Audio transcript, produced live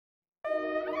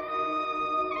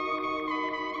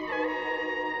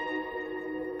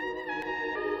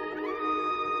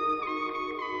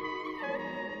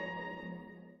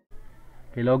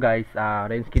Hello guys,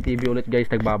 Rensky TV ulit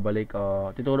guys, nagbabalik.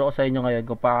 Tuturo ko sa inyo ngayon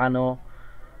kung paano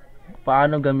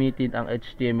gamitin ang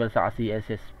HTML sa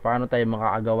CSS. Paano tayo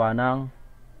makakagawa ng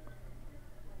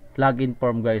login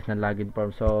form guys, ng login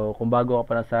form. So, kung bago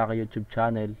ka pa na sa aking YouTube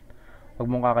channel,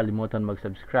 huwag mong kakalimutan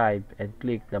mag-subscribe and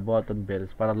click the button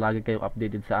bells para lagi kayong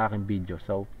updated sa aking video.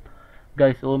 So,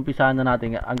 guys, uumpisahan na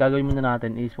natin. Ang gagawin muna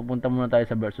natin is pupunta muna tayo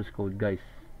sa versus code guys.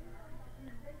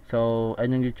 So,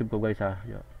 ayun yung YouTube ko guys ha.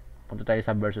 Punta tayo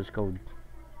sa versus code.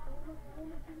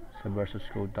 Sa versus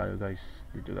code tayo guys.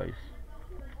 Dito guys.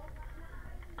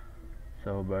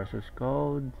 So versus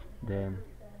code. Then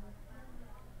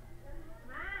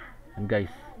and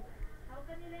guys.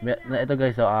 Ito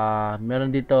guys. So,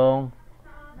 meron ditong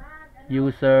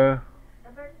user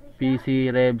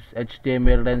PC revs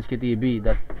HTML Rensky TV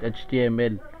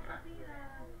 .html.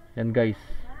 Yan guys.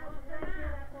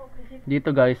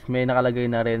 Dito guys may nakalagay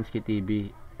na Rensky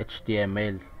TV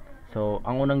HTML. So,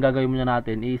 ang unang gagawin muna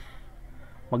natin is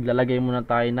maglalagay muna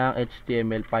tayo ng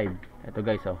HTML5. Ito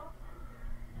guys,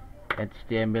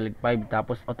 HTML5,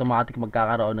 tapos automatic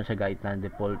magkakaroon na siya guys ng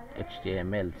default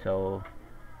HTML. So,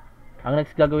 ang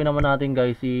next gagawin naman natin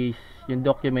guys is yung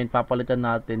document, papalitan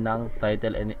natin ng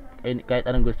title and kahit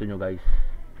anong gusto nyo guys.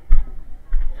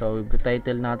 So, yung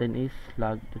title natin is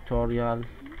tutorial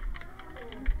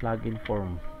login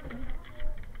form.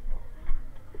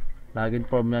 Login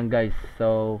form yan guys.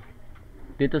 So,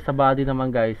 dito sa body naman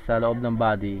guys, sa loob ng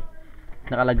body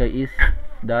nakalagay is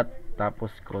dot, tapos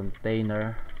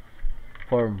container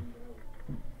form,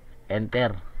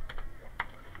 enter.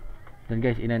 Then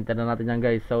guys, in-enter na natin yan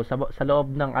guys. So sa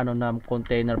loob ng ng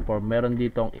container form, meron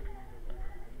ditong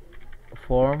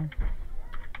form,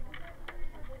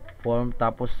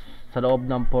 tapos sa loob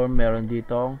ng form meron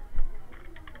ditong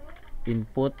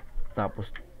input, tapos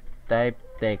type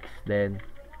text, then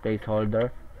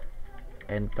placeholder,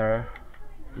 enter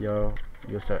your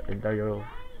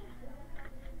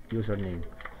username.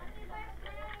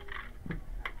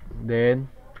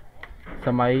 Then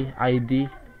sa may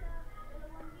ID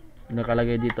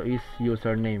nakalagay dito is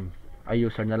username.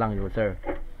 User na lang, user.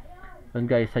 Then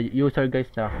guys, sa user guys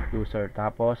na user,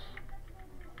 tapos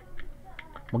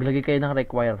maglagay kayo ng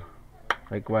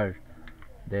require.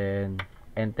 Then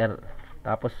enter.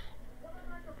 Tapos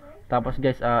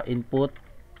guys, input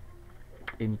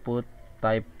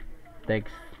type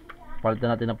text, palitan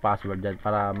natin ng password dyan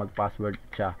para mag password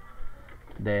siya.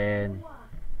 Then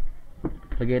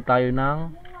lagay tayo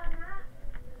ng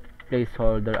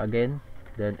placeholder again,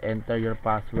 then enter your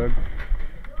password,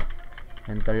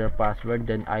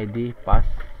 then ID pass,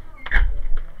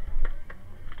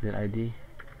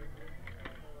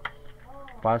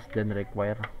 then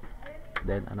require,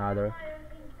 then another.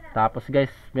 Tapos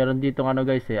guys, meron dito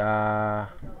guys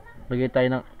lagay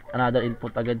tayo ng another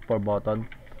input again for button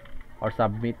or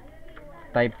submit.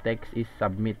 Type text is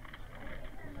submit.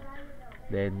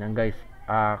 Then yan guys,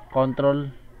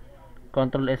 control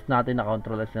S natin,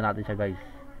 control S na natin siya guys.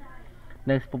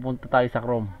 Next, pupunta tayo sa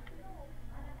Chrome.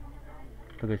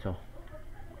 Ito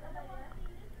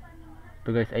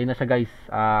guys, ayun na siya guys.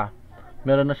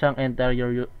 Meron na siyang enter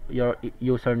your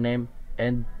username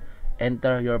and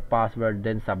enter your password,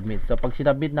 then submit. So pag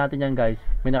sinubmit natin yan guys,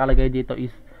 may nakalagay dito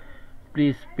is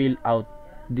please fill out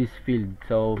this field.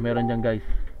 So meron dyan guys,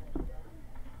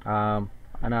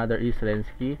 another is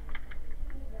Rensky,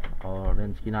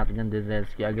 Rensky natin yan, then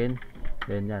Rensky again,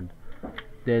 then yan.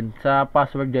 Then sa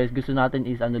password guys, gusto natin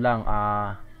is ano lang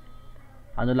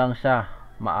siya,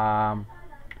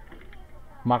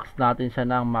 max natin siya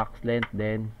ng max length,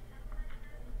 then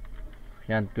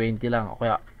yan 20 lang o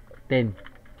kaya 10.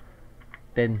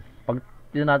 Pag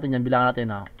dito natin yan, bilangan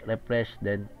natin refresh,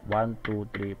 then 1 2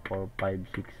 3 4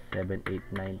 5 6 7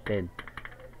 8 9 10.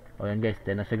 O yan guys,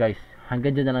 10 na siya guys.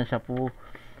 Hanggang dyan na lang siya po.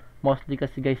 Mostly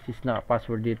kasi guys is na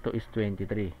password dito is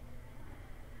 23.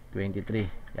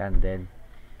 Yan, then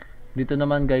dito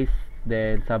naman guys,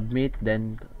 then submit.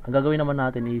 Then ang gagawin naman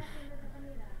natin is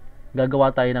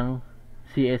gagawa tayo ng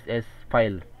CSS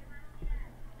file.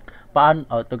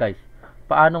 Ito guys,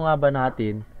 paano nga ba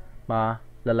natin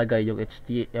malalagay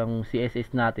yung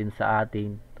CSS natin sa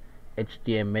ating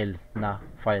HTML na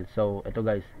file? So ito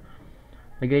guys,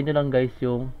 lagay nyo lang guys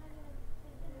yung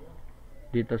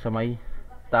dito sa may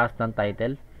taas ng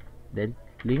title, then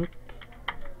link,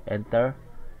 enter,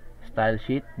 style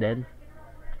sheet, then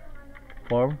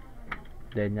form,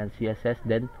 then yan CSS,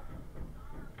 then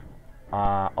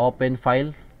open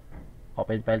file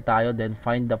tayo, then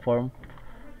find the form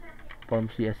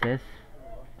CSS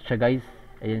siya guys.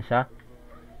 Ayan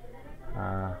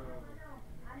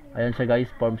siya guys,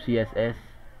 form CSS,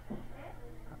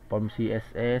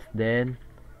 then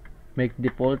make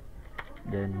default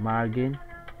then margin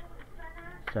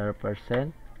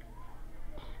 0%,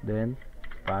 then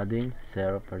padding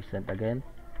 0% again,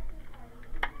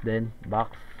 then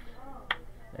box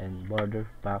and border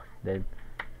box, then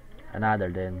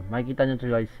another. Then makikita nyo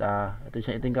guys, ito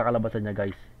yung kakalabasan niya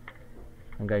guys.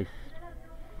 Guys,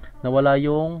 nawala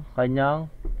yung kanyang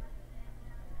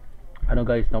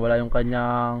nawala yung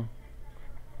kanyang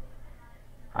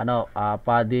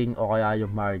padding o kaya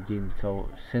yung margin. So,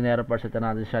 sinero percent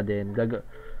natin siya. Then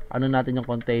natin yung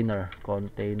container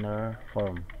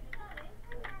form.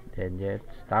 Then yes.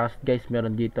 Tapos guys,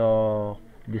 meron dito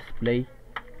display,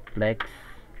 flex,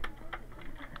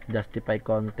 justify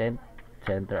content,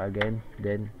 center again,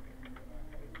 then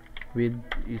width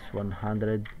is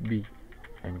 100B.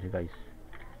 And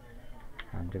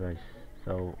guys,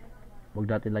 so wag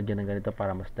natin lagyan ng ganito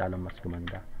para mas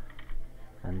gumanda.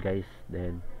 And guys,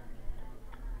 then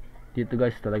dito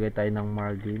guys, talagay tayo ng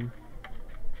margin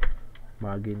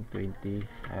 20,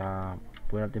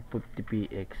 puno natin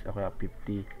 50px o kaya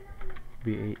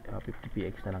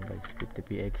 50px na lang guys,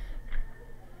 50px.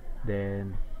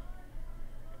 Then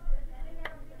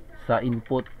sa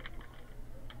input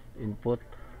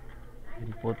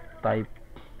type,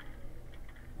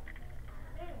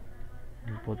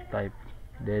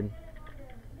 then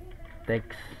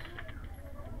text.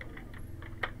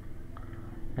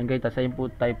 And guys, sa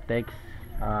input type text,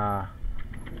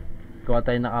 gawa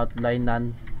tayo ng outline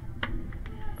none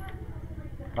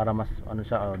para mas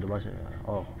siya, diba siya,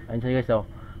 ayun siya guys,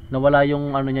 nawala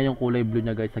yung niya, yung kulay blue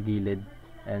niya guys sa gilid.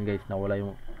 Ayan guys, nawala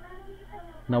yung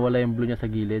blue niya sa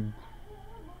gilid.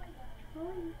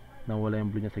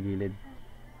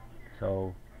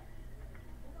 So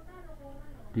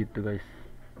dito guys,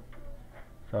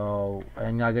 so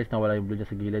ayan nga guys, nawala yung blue niya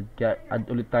sa gilid. Kaya add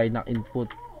ulit tayo ng input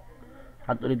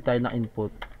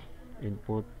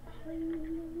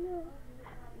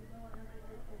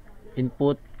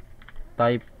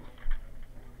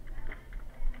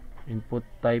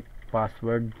type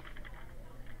password,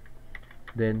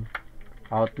 then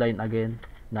outline again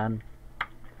none.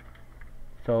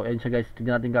 So ayun siya guys,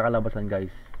 tignan natin kakalabasan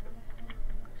guys.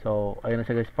 So ayun na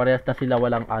siya guys, parehas na sila,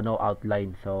 walang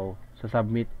outline. So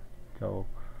submit. So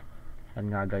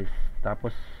yan nga guys,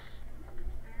 tapos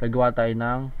gagawa tayo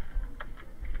ng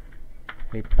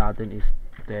height natin is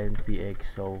 10px.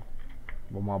 So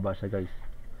bumaba siya guys,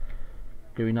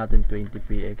 gawin natin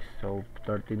 20px, so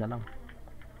 30 na lang.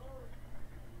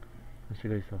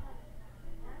 Kasi guys,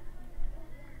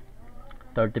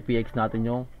 30px natin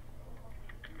yung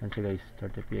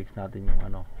 30px natin yung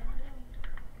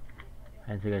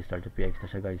ayan siya guys, 30px na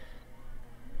siya guys.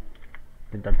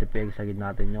 Then 30px agad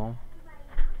natin yung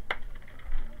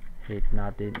height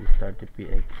natin is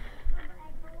 30px.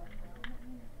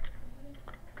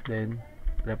 Then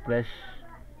refresh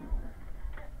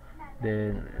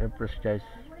guys.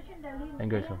 Ayan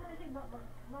guys,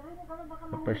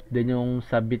 refresh. Then yung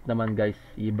submit naman guys,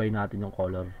 i-buy natin yung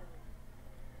color.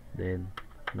 Then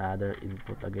another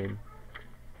input again,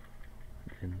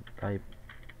 then type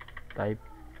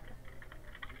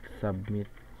submit,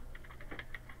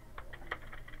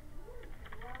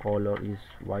 color is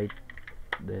white,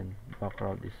 then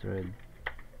background is red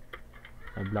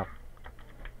black.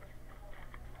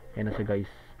 Ayan na siya guys.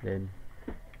 Then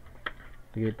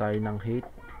bigay tayo ng height,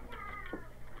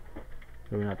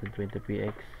 gawin natin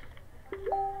 20px.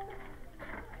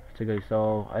 So guys,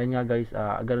 so ayun nga guys,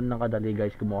 ganoon lang kadali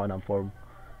guys gumawa ng form.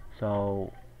 So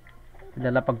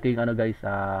nilalapag ko yung guys,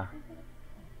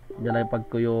 nilalapag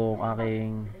ko yung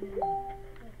aking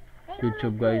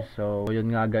YouTube guys. So yun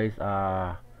nga guys,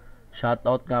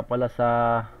 shoutout nga pala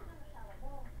sa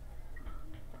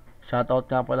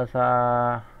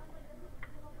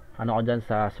ko dyan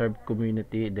sa serve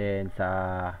community, then sa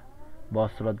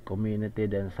boss road community,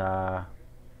 then sa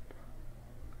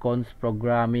cons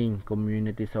programming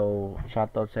community. So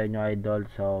shoutout sa inyo idol.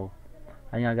 So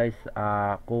ayun nga guys,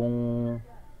 kung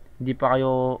hindi pa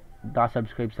kayo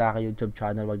subscribe sa aking YouTube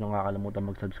channel, huwag nyo kakalimutan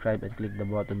mag-subscribe and click the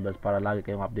button bell para lagi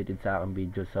kayong updated sa aking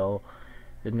video. So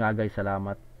yun nga guys,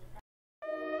 salamat.